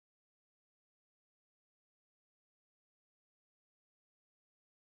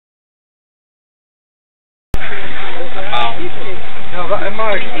No, dat is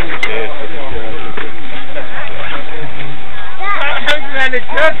maar de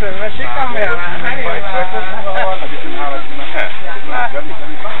kussen, wat zit dan weer aan?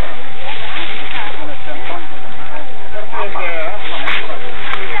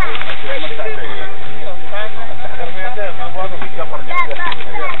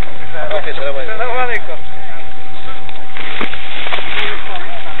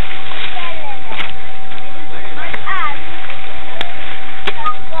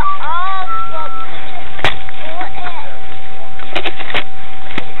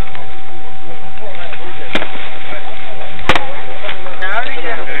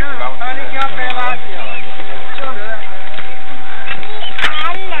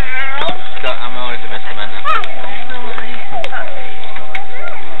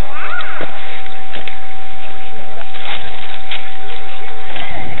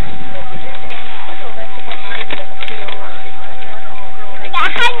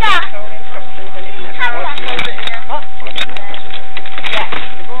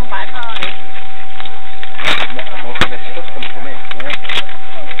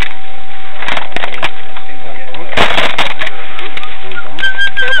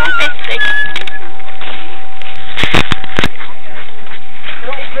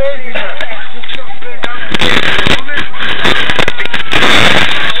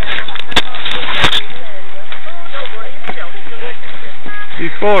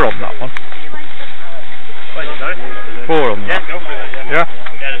 Four on that one. Four on that. Yeah.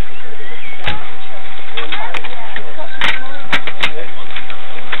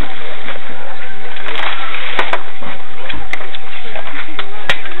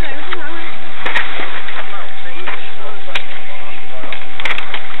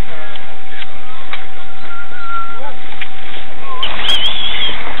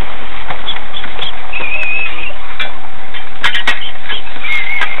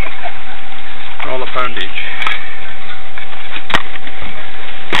 Poundage.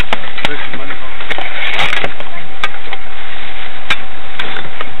 Morning.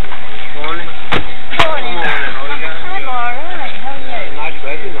 Morning. I'm alright, how are you? Nice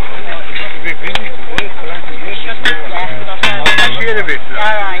weather, no? A bit busy today,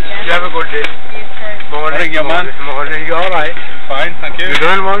 Alright, yeah. You have a good day. You too. Morning, your man. Morning, you alright? Fine, thank you. You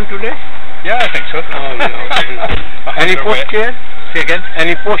doing one today? Yeah, I think so. Oh, yeah. Any push chair? Say again?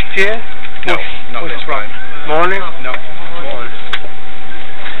 Any push chair? No, not this one. Morning? No. Morning.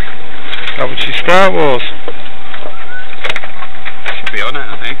 That was your Star Wars. Should be on it,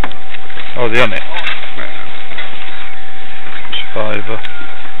 I think. Oh, they're on it. Survivor.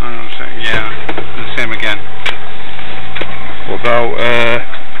 I don't know, yeah, the same again. What about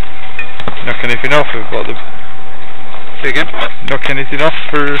knock anything off? We've got the. Say again? Knock anything off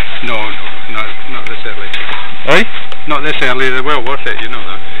for. No, not this early. Eh? Not this early, they're well worth it, you know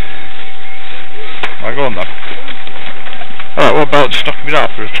that. I go on then. Alright, what about just knocking me that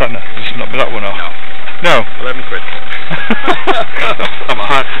off? We're trying to just knock me that one off. No. No? 11 quid.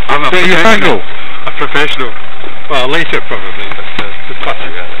 I'm a professional. A professional. Well, later probably, but just pass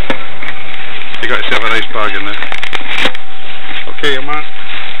it. You got yourself a nice bargain there. Okay, your man.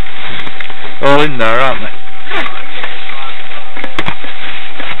 All in there, aren't they?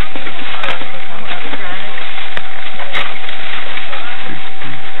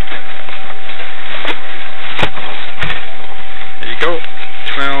 There you go.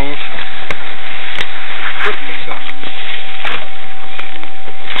 12.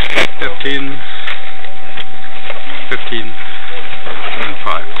 15. 15. And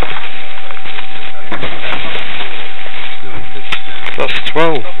 5. That's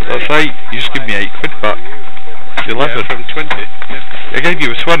 12. That's 8. You just give me 8 quid back. It's 11. Yeah, from 20. Yeah. I gave you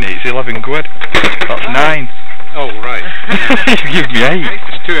a 20, it's 11 quid. That's 9. Oh, right. Yeah. You give me 8.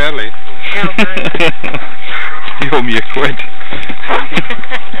 It's too early. You owe me a quid.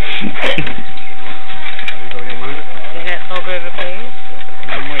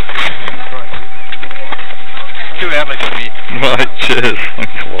 Too early for me. Right, cheers.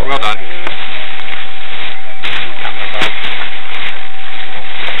 Thanks a lot. Well done.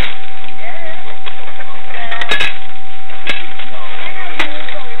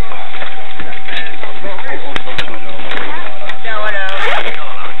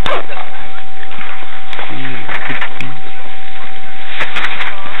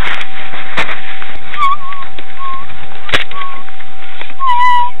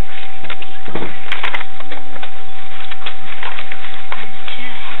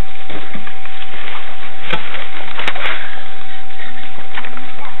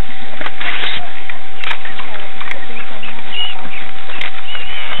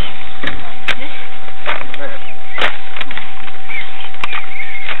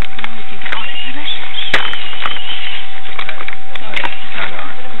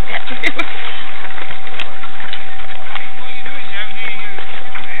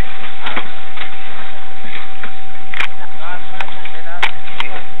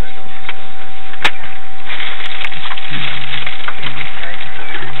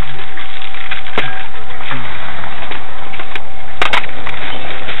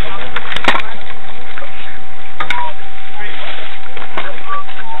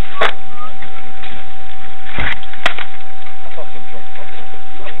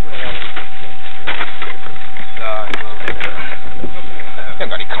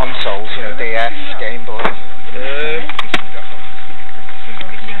 consoles, you know, DS, Game Boy. I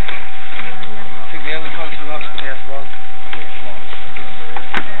think the only console was PS1.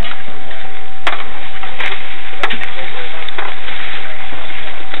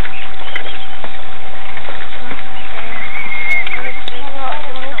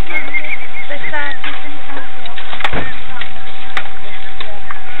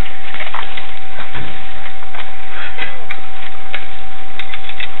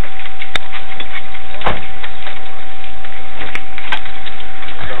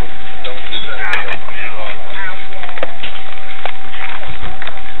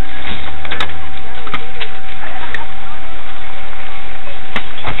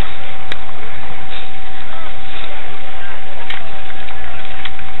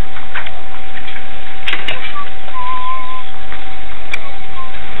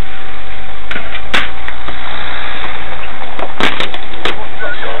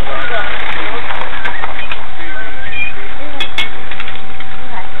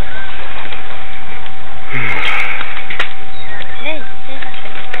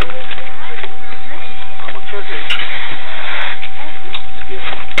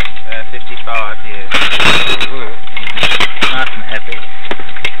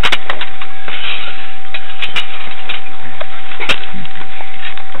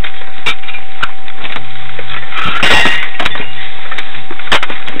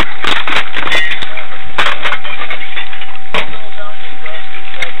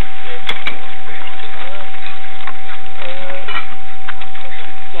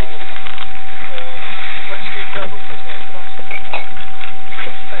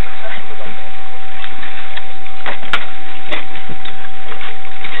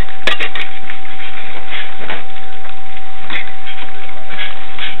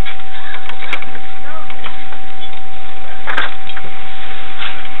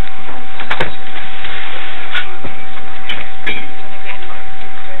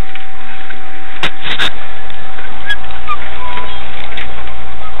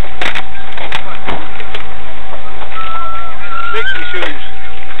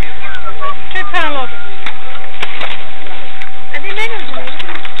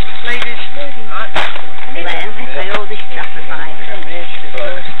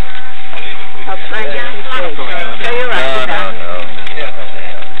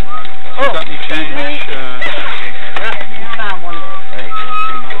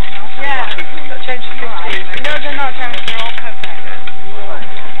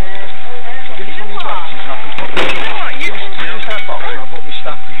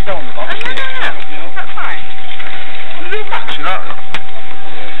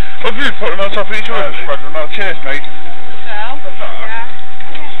 Cheers, mate.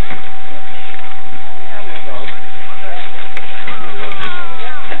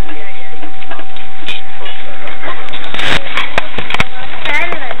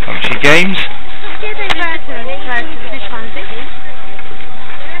 Obviously games.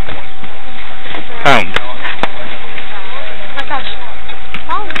 Pound.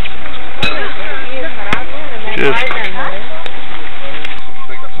 Cheers.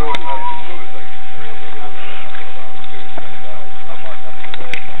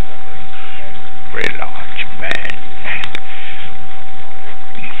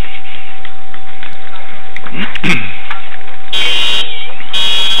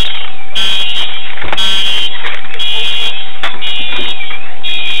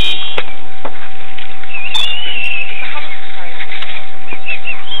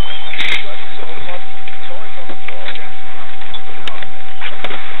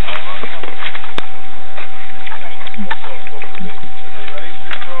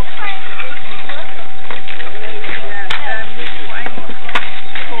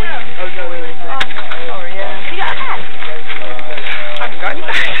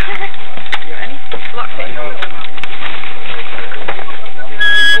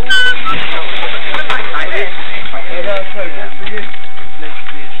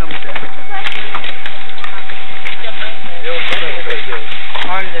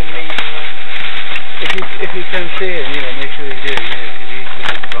 If you can see him, you know, make sure you do, you know, because he's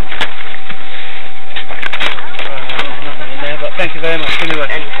really strong. Nothing in there, but thank you very much anyway.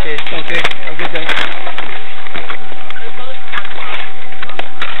 Cheers, thank you. Have a good day.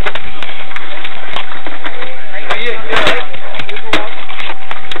 How are you? You alright?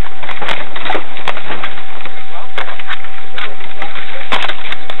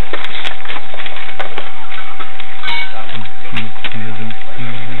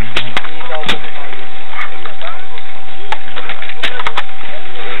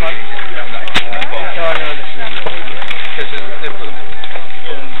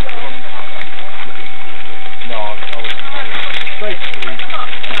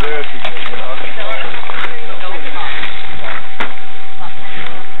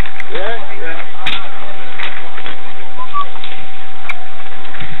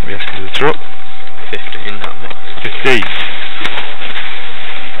 The truck? 15, that mate. 15.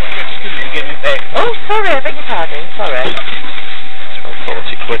 Oh, sorry, I beg your pardon, sorry. It's about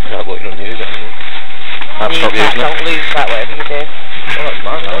 40 quid now, but you don't use it anymore. I've stopped using it. Don't lose that, whatever you do. Oh, that's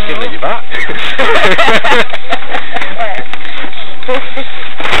mine, I'll give it you back.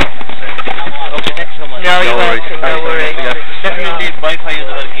 No, you're welcome, no worries. Definitely it's Wi-Fi as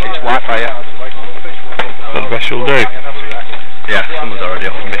well. It's Wi-Fi, yeah. That's what she'll do. Yeah, someone's already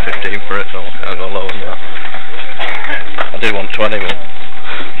offered me 15 for it, so I'll go lower than that. I did want 20, but...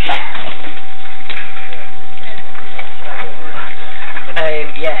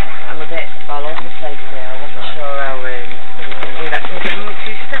 Yeah, I'm a bit all over the place here. I wasn't sure how we can do that. Can you give me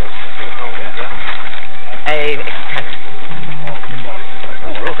 2 steps? If you can.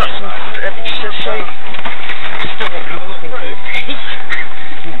 I've got some to show you. Still got nothing to take.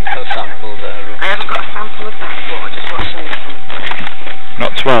 No sample there. I haven't got a sample of that, but I just want to show you something.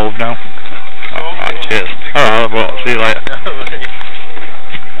 Not 12 now. Alright, cheers. Alright, well, see you later.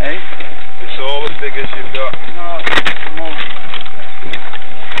 Hey? It's all as big as you've got. No, more.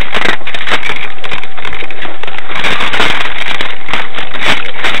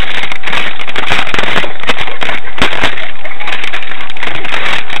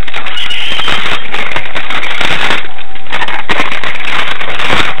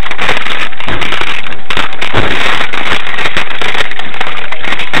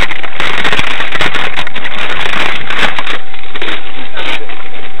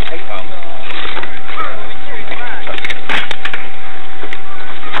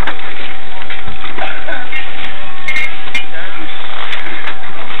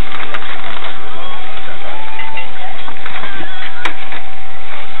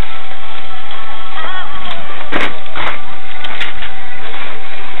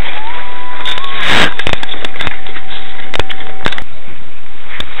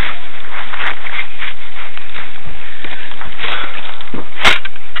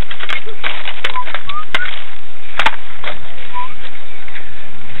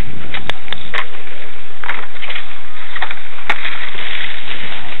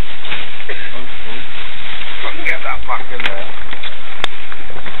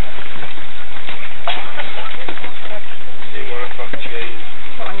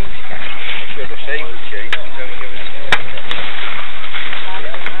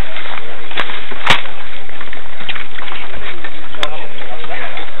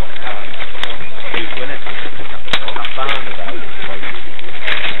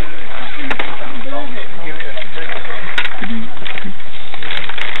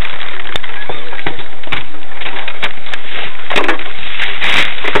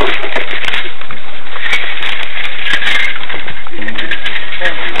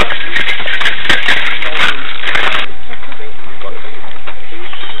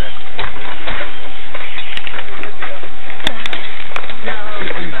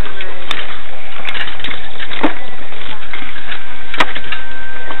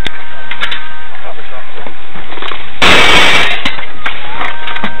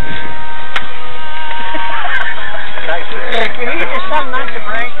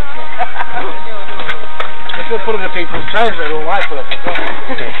 Put in the people's trousers, they're all right for us.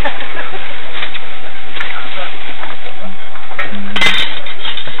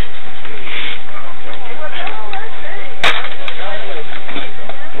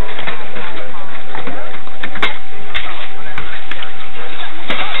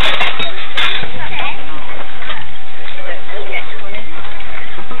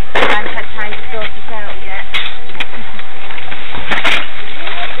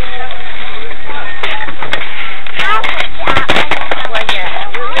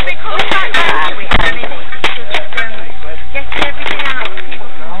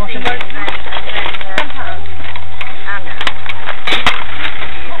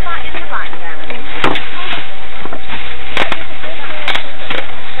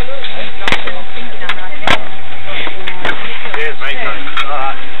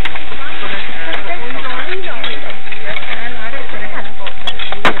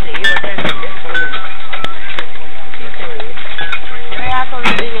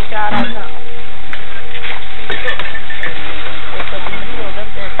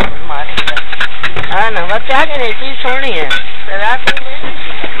 बच्चा के नहीं चीज छोड़नी है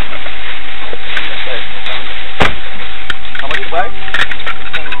How much to buy?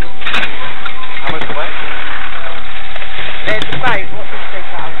 How much to buy? The price, what did you say?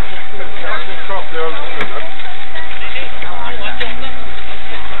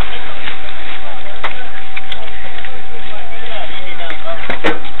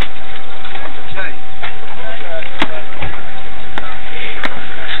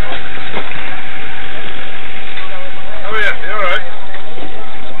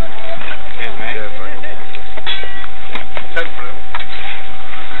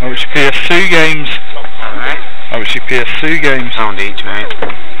 much your PS2 games? Alright. How much your PS2 games? £1 each,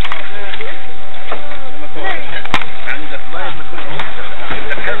 mate.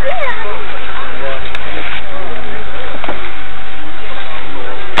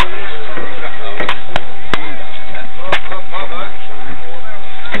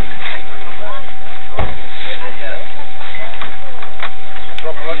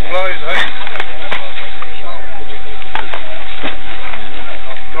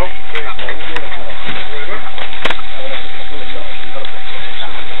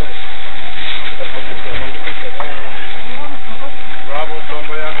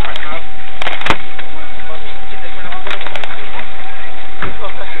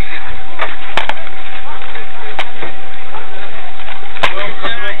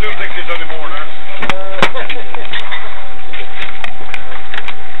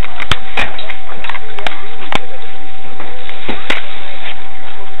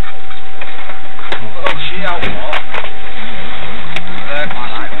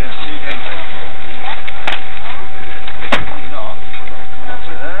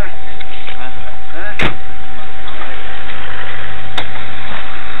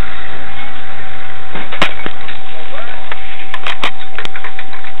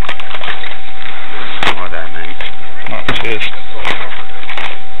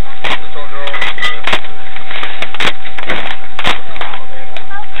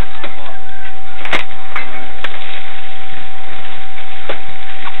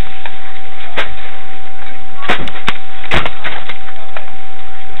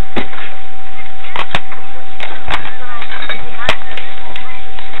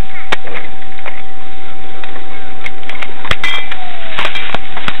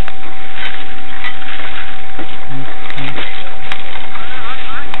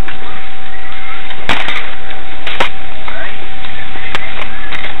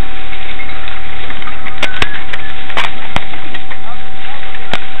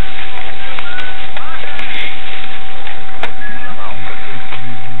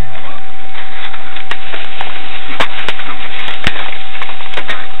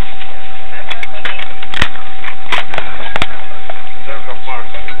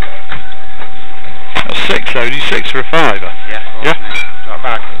 So do you 6 for a fiver? Yeah. Yeah? Not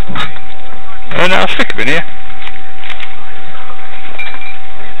bad. No, I'll stick them in here.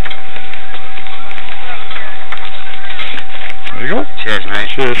 There you go. Cheers, mate.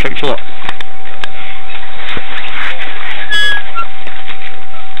 Cheers, thanks a lot.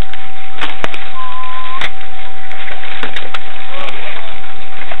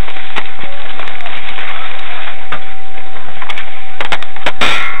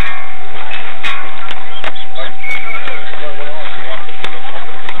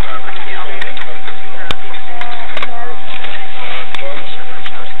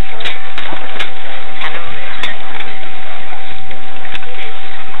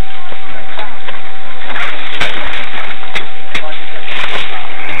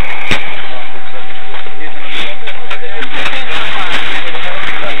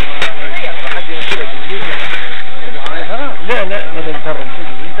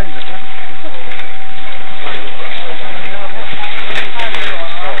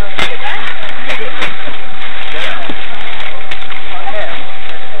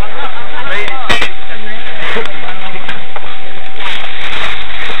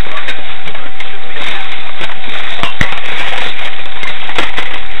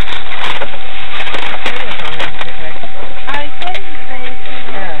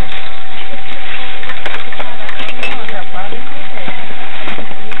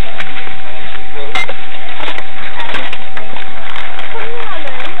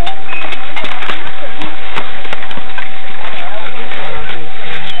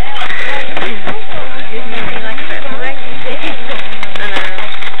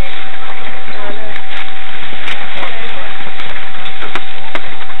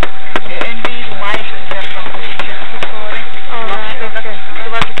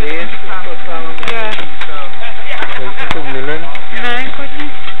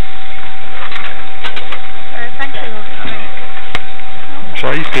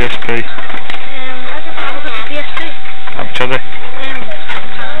 Try your PSP. I got PSP. How much are they?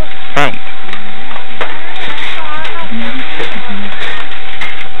 Pound.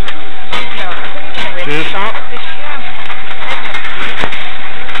 Cheers.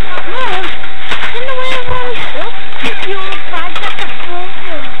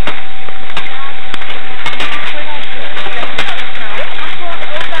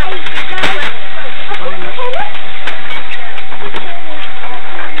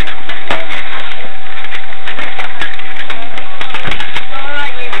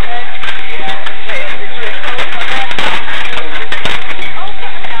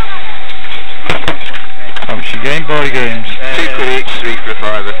 boy games? £2 each, 3 for a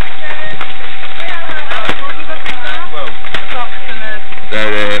fiver.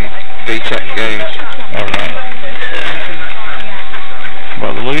 They're VTech games. Alright.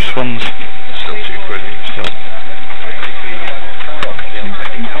 Well, the loose ones. Still £2 each. Still.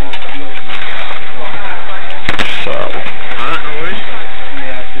 So. Alright, no worries.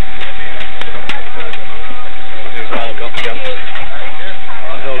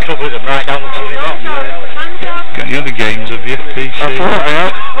 Got any other games, have you? PC? I thought I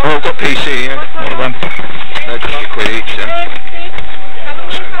had. Oh, I've got PC, yeah. What of them? They're just £1 each, yeah. A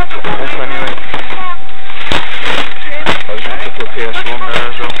couple off anyway. There's a couple of PS1 there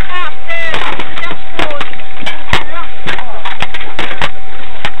as well.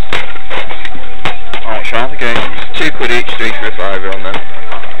 Alright, try the games. £2 each, 3 for a fiver on them.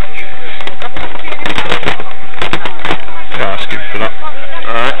 Can't ask him for that.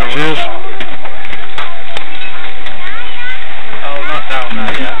 Alright, no Cheers. Oh, not down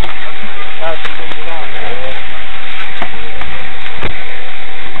there yet.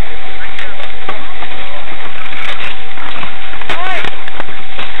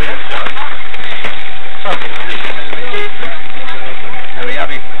 Are we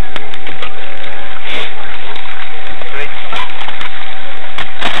having?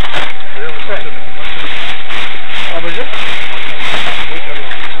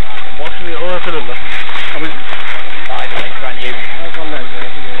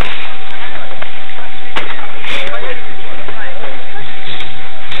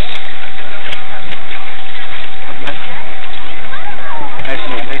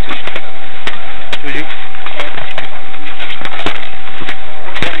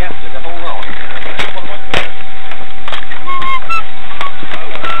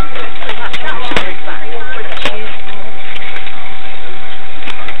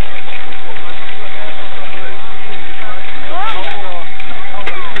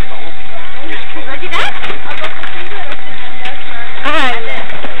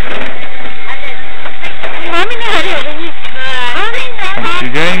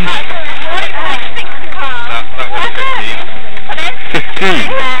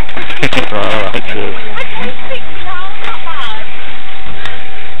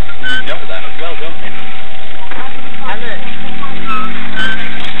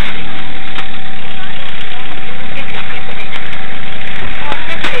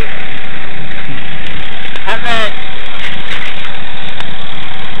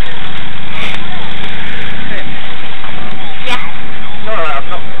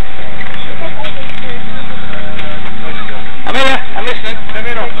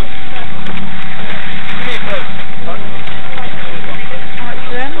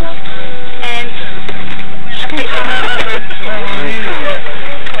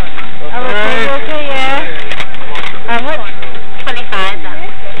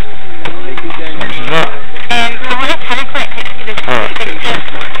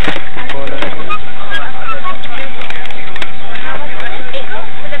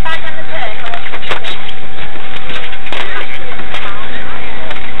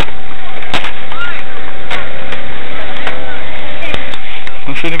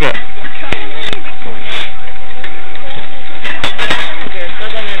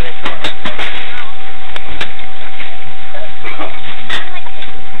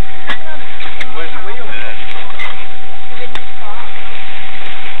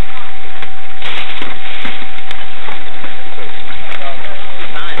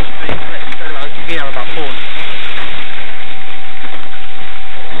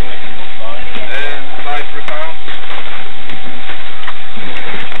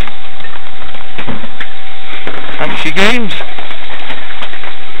 games?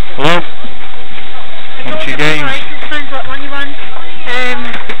 Hello? What's your games? Depends what one you want.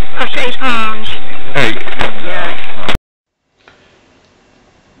 Cost £8. 8? Yeah.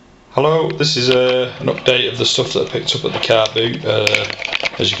 Hello, this is an update of the stuff that I picked up at the car boot.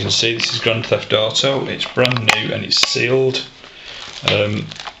 As you can see, this is Grand Theft Auto. It's brand new and it's sealed. I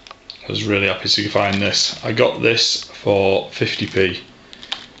was really happy to find this. I got this for 50p.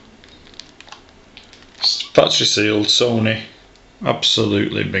 It's factory sealed, Sony,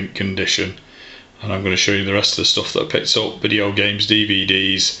 absolutely mint condition. And I'm going to show you the rest of the stuff that I picked up, video games,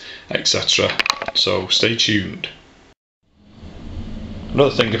 DVDs, etc. So stay tuned.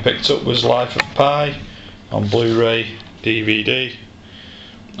 Another thing I picked up was Life of Pi on Blu-ray, DVD.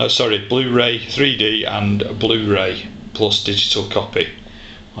 Blu-ray 3D and Blu-ray plus digital copy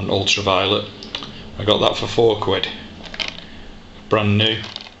on ultraviolet. I got that for £4. Brand new.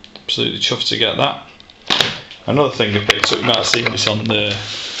 Absolutely chuffed to get that. Another thing I picked up, you might have seen this on the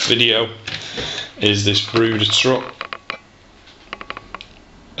video, is this Brooder truck.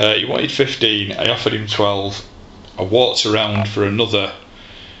 He wanted 15, I offered him 12. I walked around for another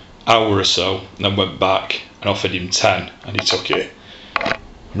hour or so and then went back and offered him 10 and he took it.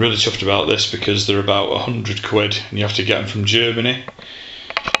 I'm really chuffed about this because they're about 100 quid and you have to get them from Germany.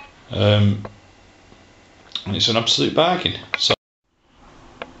 And it's an absolute bargain. So,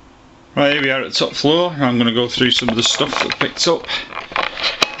 right, here we are at the top floor. I'm going to go through some of the stuff that I picked up.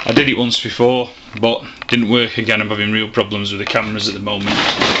 I did it once before but didn't work again. I'm having real problems with the cameras at the moment.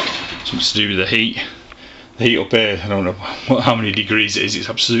 Something to do with the heat. The heat up here, I don't know how many degrees it is, it's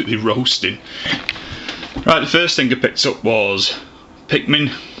absolutely roasting. Right, the first thing I picked up was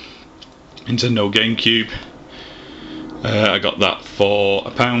Pikmin Nintendo GameCube. I got that for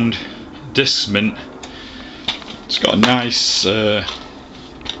 £1. Discs mint. It's got a nice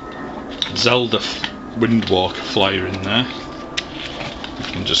Zelda Windwalker flyer in there.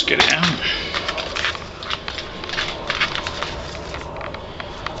 I can just get it out.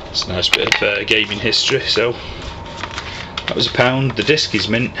 It's a nice bit of gaming history. So that was £1. The disc is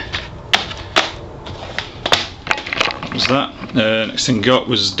mint. That was that. Next thing I got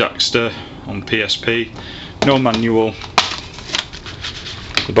was Daxter on PSP. No manual.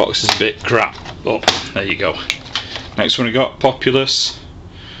 The box is a bit crap, but there you go. Next one I got Populous.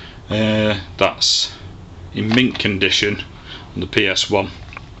 That's in mint condition on the PS1.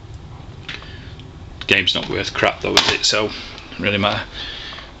 The game's not worth crap though, is it? So it doesn't really matter.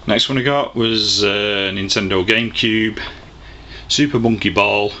 Next one I got was Nintendo GameCube Super Monkey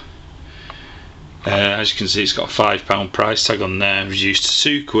Ball. As you can see, it's got a £5 price tag on there, reduced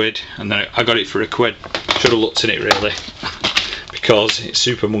to 2 quid, and then I got it for £1. Should have looked in it really, because it's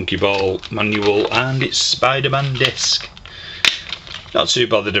Super Monkey Ball manual and it's Spider-Man disc. Not too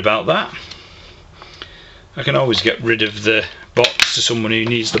bothered about that. I can always get rid of the box to someone who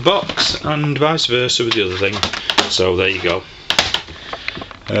needs the box, and vice versa with the other thing. So there you go.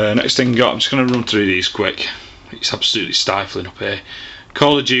 Next thing I got, I'm just going to run through these quick. It's absolutely stifling up here.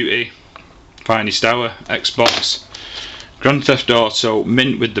 Call of Duty Finest Hour, Xbox. Grand Theft Auto,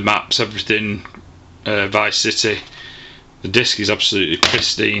 mint with the maps, everything. Vice City. The disc is absolutely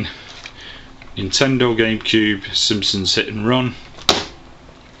pristine. Nintendo GameCube, Simpsons Hit and Run.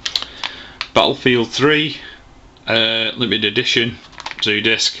 Battlefield 3, limited edition, 2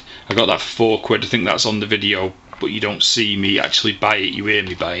 disc. I got that for £4. I think that's on the video, but you don't see me actually buy it, you hear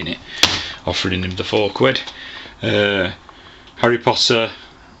me buying it. Offering him the £4. Harry Potter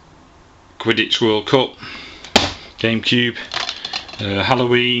Quidditch World Cup, GameCube.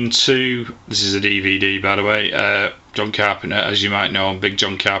 Halloween 2, this is a DVD by the way. John Carpenter, as you might know, I'm a big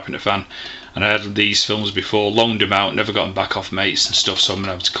John Carpenter fan, and I had these films before, loaned them out, never got them back off mates and stuff, so I'm going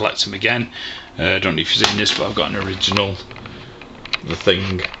to have to collect them again. I don't know if you've seen this, but I've got an original The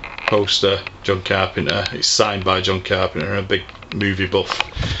Thing poster, John Carpenter. It's signed by John Carpenter, and a big movie buff,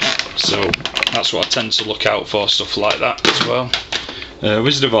 so that's what I tend to look out for, stuff like that as well.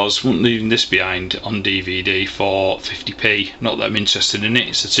 Wizard of Oz, wouldn't leaving this behind on DVD for 50p. Not that I'm interested in it,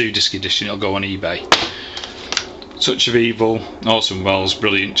 it's a 2-disc edition, it'll go on eBay. Touch of Evil, Orson Welles,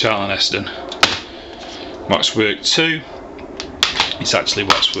 brilliant, Charlton Heston. Waxwork 2, it's actually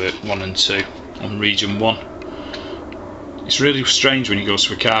Waxwork 1 and 2 on Region 1. It's really strange when you go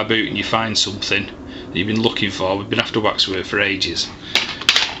to a car boot and you find something that you've been looking for. We've been after Waxwork for ages.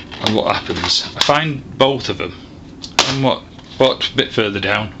 And what happens? I find both of them. And what a bit further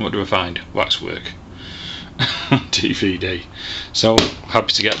down, what do I find? Waxwork. DVD. So,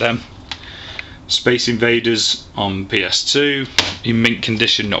 happy to get them. Space Invaders on PS2, in mint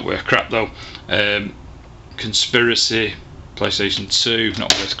condition, not worth crap though. Conspiracy, PlayStation 2,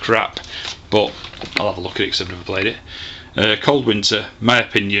 not worth crap, but I'll have a look at it because I've never played it. Cold Winter, my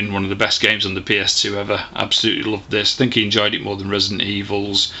opinion, one of the best games on the PS2 ever. Absolutely loved this. I think he enjoyed it more than Resident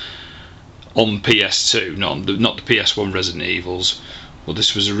Evils on PS2, not the PS1 Resident Evils, but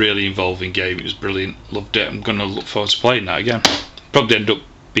this was a really involving game. It was brilliant, loved it. I'm going to look forward to playing that again. Probably end up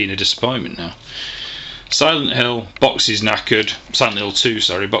being a disappointment now. Silent Hill, box is knackered. Silent Hill 2,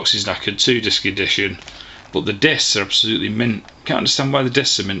 sorry, box is knackered, 2-disc edition, but the discs are absolutely mint. Can't understand why the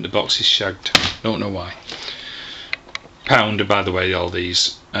discs are mint, the box is shagged, don't know why. £1, by the way, all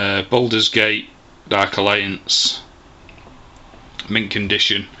these. Baldur's Gate, Dark Alliance, mint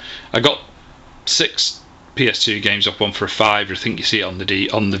condition. I got 6 PS2 games off one for £5. I think you see it on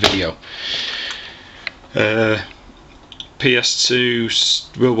the video.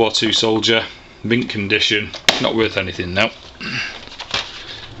 PS2 World War II Soldier, mint condition, not worth anything now.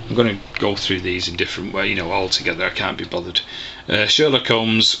 I'm going to go through these in different way, you know, all together. I can't be bothered. Sherlock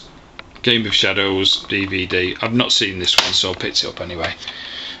Holmes, Game of Shadows DVD. I've not seen this one, so I picked it up anyway.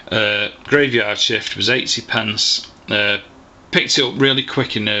 Graveyard Shift was 80p. Picked it up really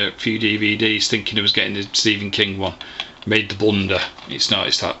quick in a few DVDs thinking I was getting the Stephen King one. Made the blunder. It's not,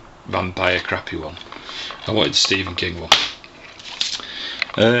 it's that vampire crappy one. I wanted the Stephen King one.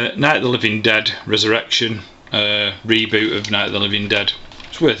 Night of the Living Dead Resurrection, reboot of Night of the Living Dead.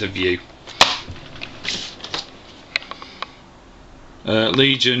 It's worth a view.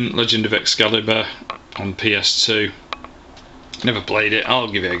 Legion, Legend of Excalibur on PS2. Never played it,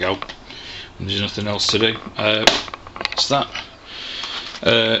 I'll give it a go. There's nothing else to do. What's that?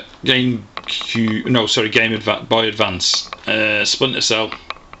 Game Boy Advance. Splinter Cell.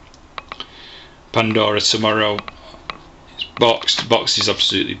 Pandora Tomorrow. It's boxed. The box is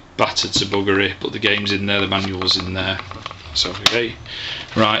absolutely battered to buggery, but the game's in there, the manual's in there. So okay.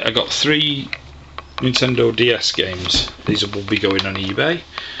 Right, I got 3 Nintendo DS games. These will be going on eBay.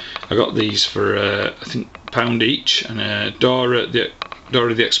 I got these for I think £1 each, and Dora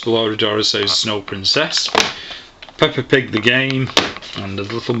the Explorer, Dora Saves the Snow Princess, Peppa Pig the game, and The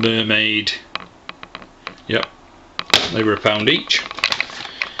Little Mermaid. Yep, they were £1 each.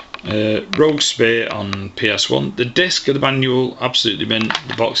 Rogue Spear on PS1. The disc of the manual absolutely mint.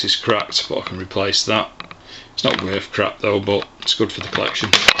 The box is cracked, but I can replace that. It's not worth crap though, but it's good for the collection.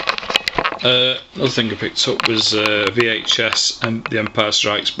 Another thing I picked up was VHS and The Empire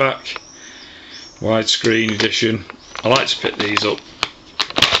Strikes Back widescreen edition. I like to pick these up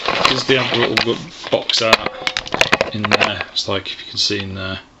because they have a little good box art in there. It's like, if you can see in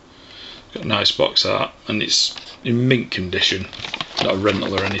there, got a nice box art, and it's in mint condition, not a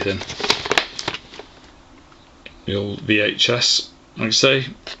rental or anything. The old VHS, like I say,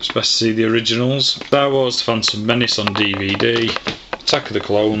 it's best to see the originals. Star Wars The Phantom Menace on DVD, Attack of the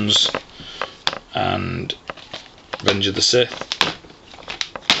Clones, and Revenge of the Sith.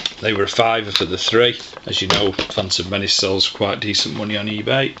 They were a £5 for the 3. As you know, Phantom Menace sells quite decent money on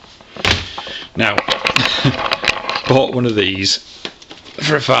eBay. Now, bought one of these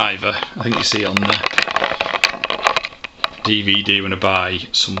for a £5. I think you see on the DVD when I buy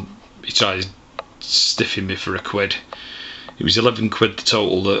some. He tries stiffing me for £1. It was £11 the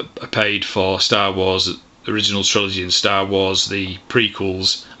total that I paid for Star Wars, the original trilogy, and Star Wars the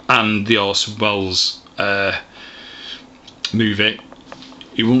prequels, and the Orson Welles movie.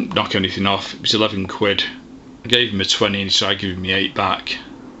 He won't knock anything off. It was £11. I gave him a 20 and he tried giving me 8 back.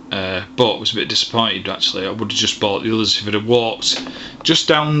 But I was a bit disappointed actually. I would have just bought the others if I'd have walked just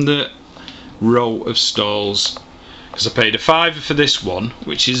down the row of stalls, because I paid a £5 for this one,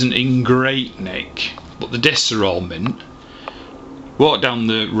 which isn't in great nick, but the discs are all mint. Walk down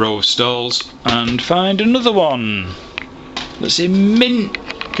the row of stalls and find another one that's in mint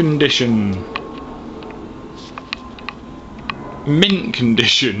condition. Mint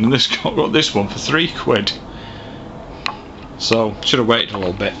condition, and this got this one for £3. So should have waited a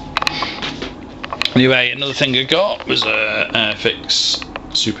little bit. Anyway, another thing I got was a Airfix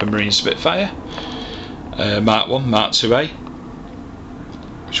Supermarine Spitfire, Mark 1, Mark 2A,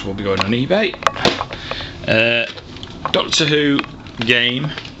 which will be going on eBay. Doctor Who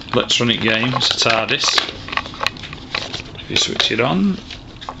game, electronic game, it's a TARDIS. If you switch it on,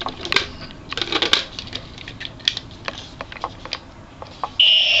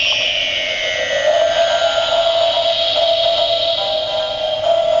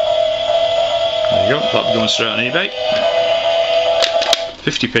 there you go, that'll be going straight on eBay.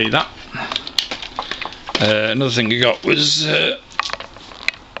 50p that. Another thing I got was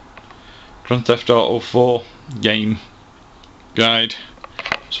Grand Theft Auto 4 game guide.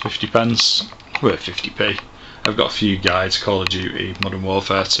 It's 50p, worth 50p. I've got a few guides, Call of Duty, Modern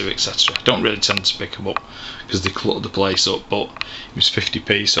Warfare 2, etc. Don't really tend to pick them up because they clutter the place up, but it was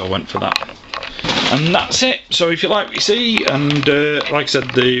 50p, so I went for that. And that's it. So if you like what you see, and like I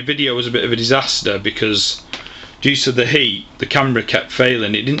said, the video was a bit of a disaster because due to the heat, the camera kept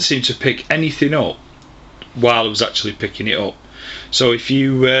failing. It didn't seem to pick anything up while I was actually picking it up. So if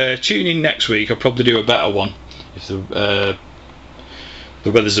you tune in next week, I'll probably do a better one if the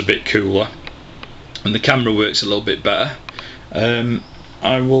weather's a bit cooler and the camera works a little bit better.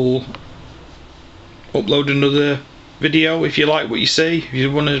 I will upload another video. If you like what you see, if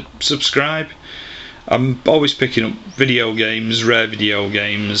you want to subscribe. I'm always picking up video games, rare video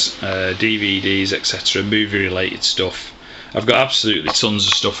games, DVDs, etc., movie related stuff. I've got absolutely tons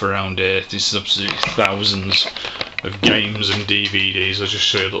of stuff around here. This is absolutely thousands of games and DVDs. I'll just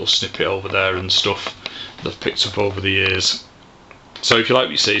show you a little snippet over there and stuff that I've picked up over the years. So if you like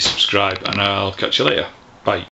what you see, subscribe, and I'll catch you later. Bye.